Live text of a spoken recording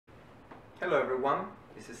Hello everyone,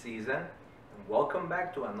 this is Season and welcome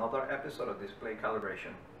back to another episode of Display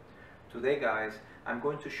Calibration. Today guys, I'm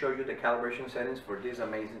going to show you the calibration settings for this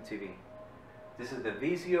amazing TV. This is the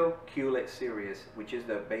Vizio QLED series, which is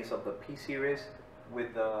the base of the P series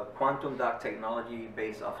with the quantum dot technology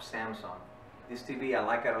base of Samsung. This TV I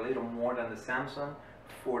like it a little more than the Samsung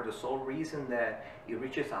for the sole reason that it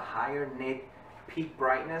reaches a higher nit peak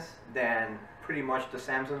brightness than pretty much the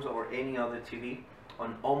Samsungs or any other TV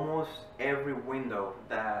on almost every window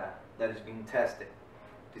that is being tested.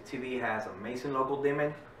 The TV has amazing local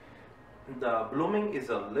dimming. The blooming is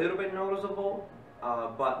a little bit noticeable,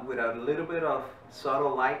 but with a little bit of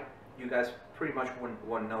subtle light, you guys pretty much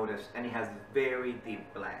won't notice, and it has very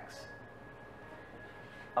deep blacks.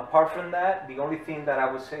 Apart from that, the only thing that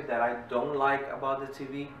I would say that I don't like about the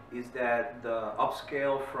TV is that the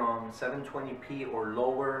upscale from 720p or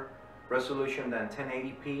lower resolution than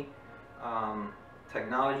 1080p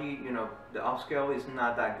technology, the upscale is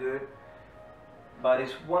not that good, but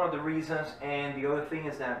it's one of the reasons. And the other thing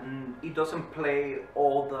is that it doesn't play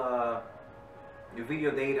all the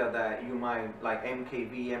video data that you might like,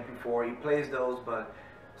 MKV, MP4. It plays those, but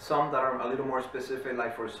some that are a little more specific,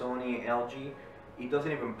 like for Sony and LG, it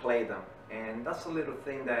doesn't even play them, and that's a little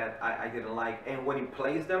thing that I didn't like. And when it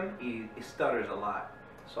plays them, it stutters a lot.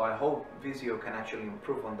 So I hope Vizio can actually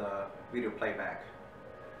improve on the video playback.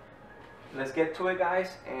 Let's get to it guys,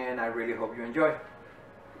 and I really hope you enjoy.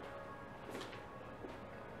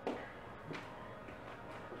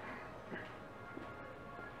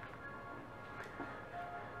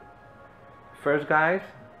 First guys,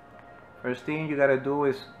 first thing you gotta do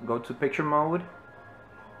is go to picture mode.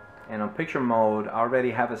 And on picture mode, I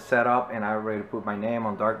already have it set up, and I already put my name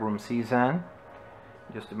on Darkroom Season,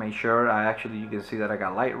 just to make sure. You can see that I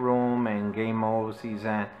got Lightroom and Game Mode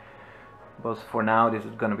Season, but for now this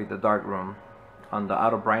is going to be the darkroom. On the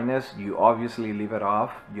auto brightness, you obviously leave it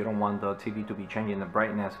off. You don't want the TV to be changing the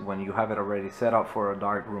brightness when you have it already set up for a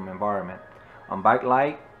darkroom environment. On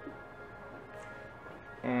backlight,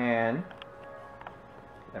 and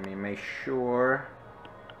let me make sure.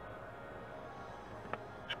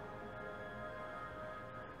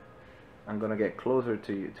 I'm gonna get closer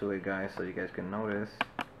to it guys, so you guys can notice.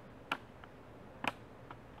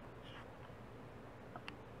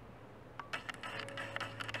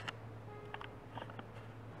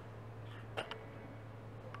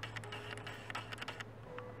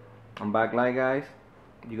 On backlight guys,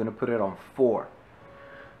 you're gonna put it on 4.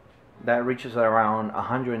 That reaches around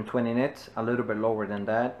 120 nits, a little bit lower than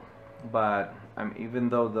that, but even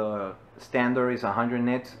though the standard is 100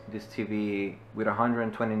 nits, this TV with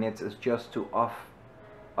 120 nits is just to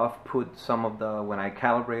off-put some of the, when I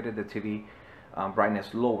calibrated the TV,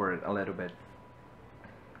 brightness lowered a little bit.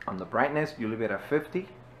 On the brightness, you leave it at 50.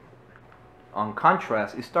 On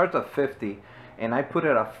contrast, it starts at 50, and I put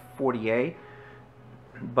it at 48,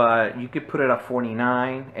 but you could put it at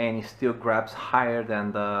 49, and it still grabs higher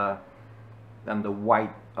than the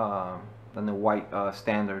white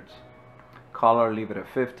standards. Color, leave it at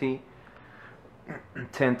 50.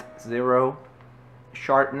 Tint 0.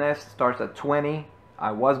 Sharpness starts at 20.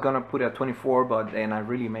 I was gonna put it at 24, but then I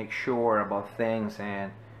really make sure about things,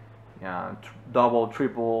 and double,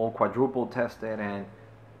 triple, quadruple tested, and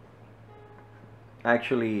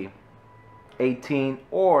actually 18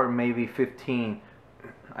 or maybe 15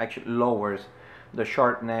 actually lowers the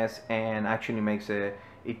sharpness and actually makes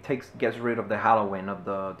gets rid of the haloing of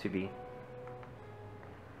the TV.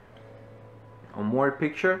 On more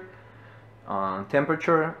picture,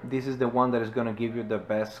 temperature, this is the one that is going to give you the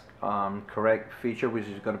best correct feature, which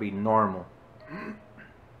is going to be normal.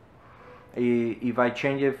 If I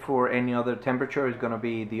change it for any other temperature, it's going to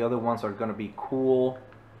be, the other ones are going to be cool,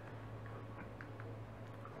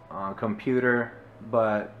 computer,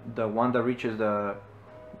 but the one that reaches the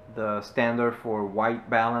standard for white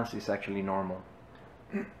balance is actually normal.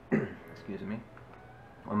 Excuse me.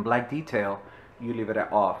 On black detail, you leave it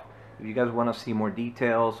at off. If you guys want to see more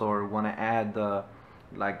details or want to add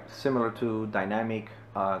like similar to dynamic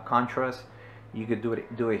contrast, you could do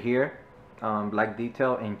it here, black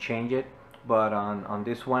detail, and change it. But on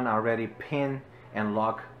this one, I already pin and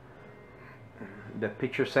lock the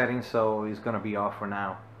picture settings, so it's gonna be off for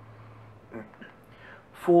now.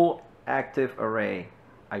 Full active array,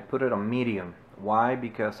 I put it on medium. Why?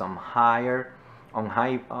 Because on high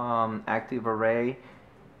active array,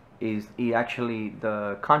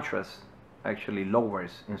 the contrast actually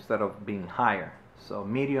lowers instead of being higher. So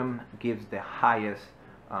medium gives the highest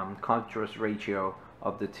contrast ratio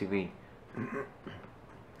of the TV.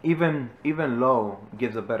 Even low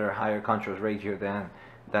gives a better higher contrast ratio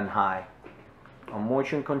than high. On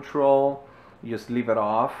motion control, you just leave it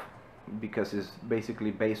off. because it's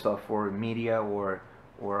basically based off for media or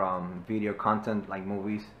video content like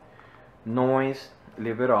movies. Noise,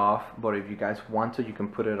 leave it off, but if you guys want to, you can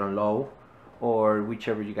put it on low or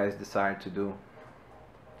whichever you guys decide to do.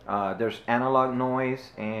 There's analog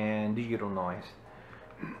noise and digital noise.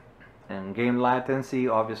 And game latency,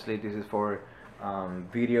 obviously this is for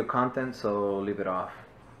video content, so leave it off.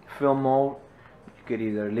 Film mode, you could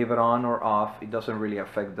either leave it on or off. It doesn't really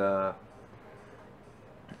affect the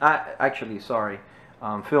actually, sorry,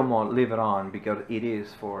 film mode, leave it on because it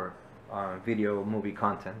is for video movie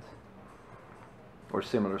content or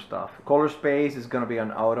similar stuff. Color space is going to be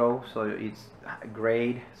on auto, so it's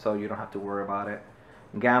grade, so you don't have to worry about it.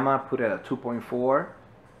 Gamma, put it at 2.4.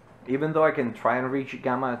 Even though I can try and reach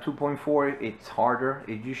gamma at 2.4, it's harder.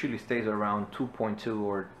 It usually stays around 2.2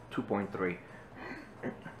 or 2.3.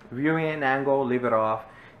 Viewing angle, leave it off.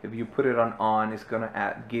 If you put it on, it's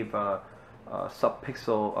gonna give a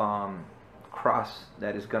subpixel cross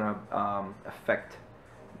that is gonna affect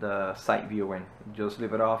the sight viewing. Just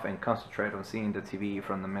leave it off and concentrate on seeing the TV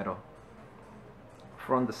from the middle,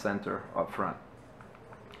 from the center, up front.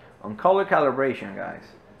 On color calibration, guys,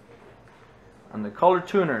 on the color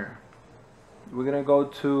tuner, we're gonna go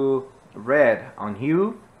to red. On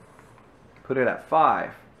hue, put it at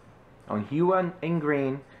 5. On hue and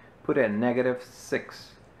green, put it at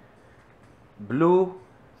 -6. Blue,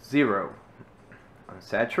 0. On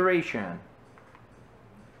saturation,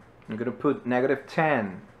 I'm gonna put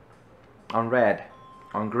 -10 on red.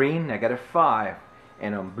 On green, -5.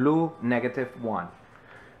 And on blue, -1.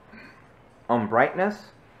 On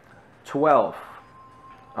brightness, 12.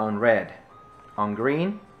 On red. On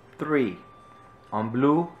green, 3. On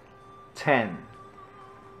blue, 10.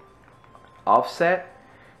 Offset,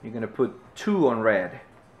 you're gonna put 2 on red,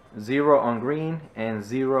 0 on green, and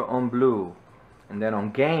 0 on blue. And then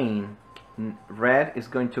on gain, red is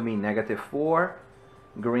going to be -4,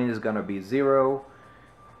 green is going to be 0,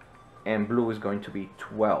 and blue is going to be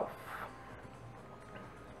 12.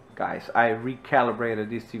 Guys, I recalibrated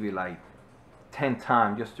this TV like 10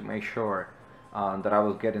 times just to make sure that I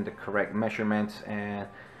was getting the correct measurements and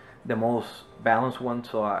the most balanced one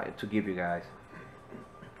to give you guys.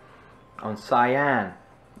 On cyan,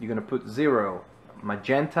 you're going to put 0,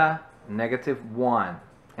 magenta, -1,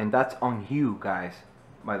 and that's on hue, guys,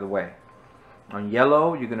 by the way. On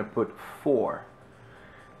yellow, you're going to put 4.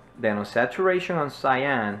 Then on saturation, on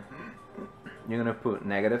cyan, you're going to put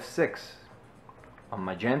 -6. On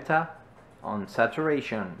magenta, on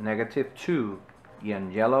saturation, -2.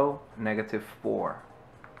 And yellow, -4.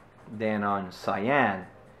 Then on cyan,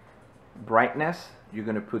 brightness, you're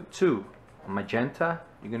going to put 2. On magenta,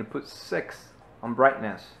 you're going to put 6 on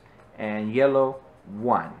brightness. And yellow,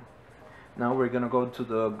 1. Now we're going to go to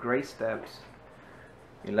the gray steps.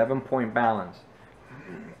 11-point balance.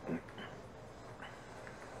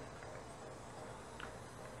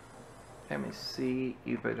 Let me see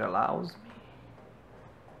if it allows me.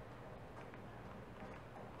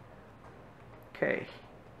 Okay.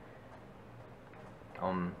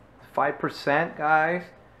 5%, guys.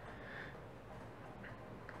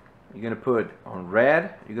 You're gonna put on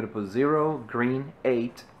red, you're gonna put 0, green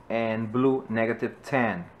 8, and blue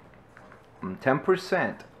 -10.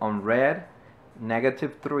 10% on red,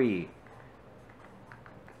 -3,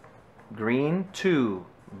 green 2,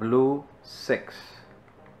 blue 6.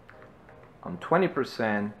 On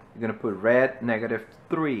 20%, you're gonna put red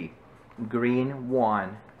 -3, green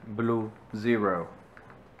 1, blue 0.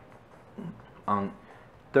 On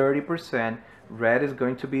 30%, red is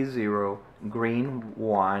going to be 0, green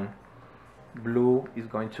 1, blue is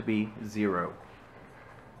going to be 0.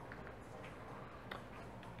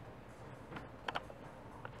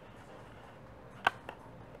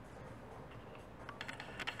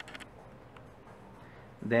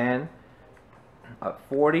 Then at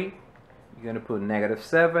 40, you're going to put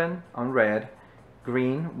 -7 on red,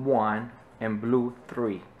 green 1, and blue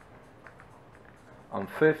 3. On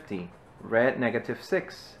 50, red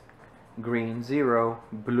 -6, green 0,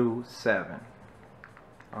 blue 7.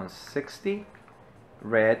 On 60,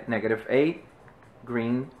 red -8,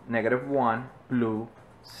 green -1, blue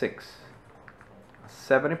 6.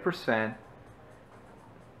 70%,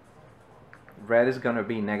 red is going to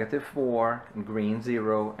be -4, green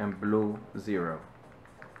 0, and blue 0.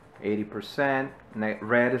 80%,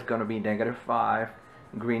 red is going to be -5,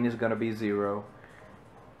 green is going to be 0,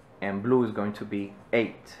 and blue is going to be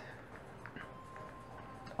 8.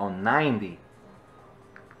 On 90,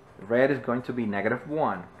 red is going to be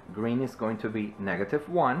 -1, green is going to be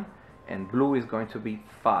 -1, and blue is going to be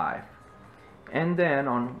 5. And then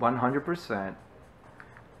on 100%,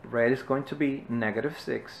 red is going to be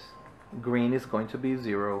 -6, green is going to be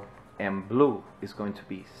 0, and blue is going to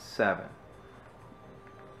be 7.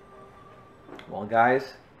 Well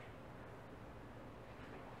guys,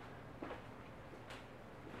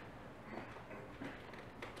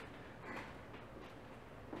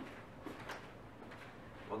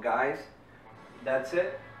 that's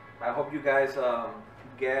it. I hope you guys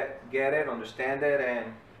get it, understand it,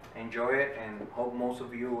 and enjoy it, and hope most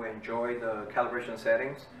of you enjoy the calibration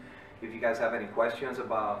settings. If you guys have any questions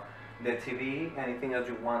about the TV, anything else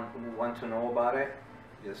you want to know about it,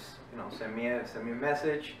 just send me a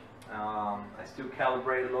message. I still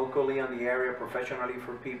calibrate locally on the area professionally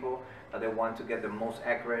for people that they want to get the most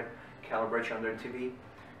accurate calibration on their TV.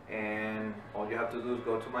 And all you have to do is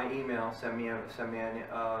go to my email, send me any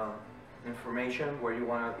information where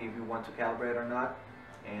if you want to calibrate or not,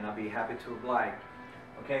 and I'll be happy to reply.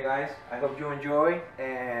 Okay guys, I hope you enjoy,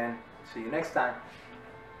 and see you next time.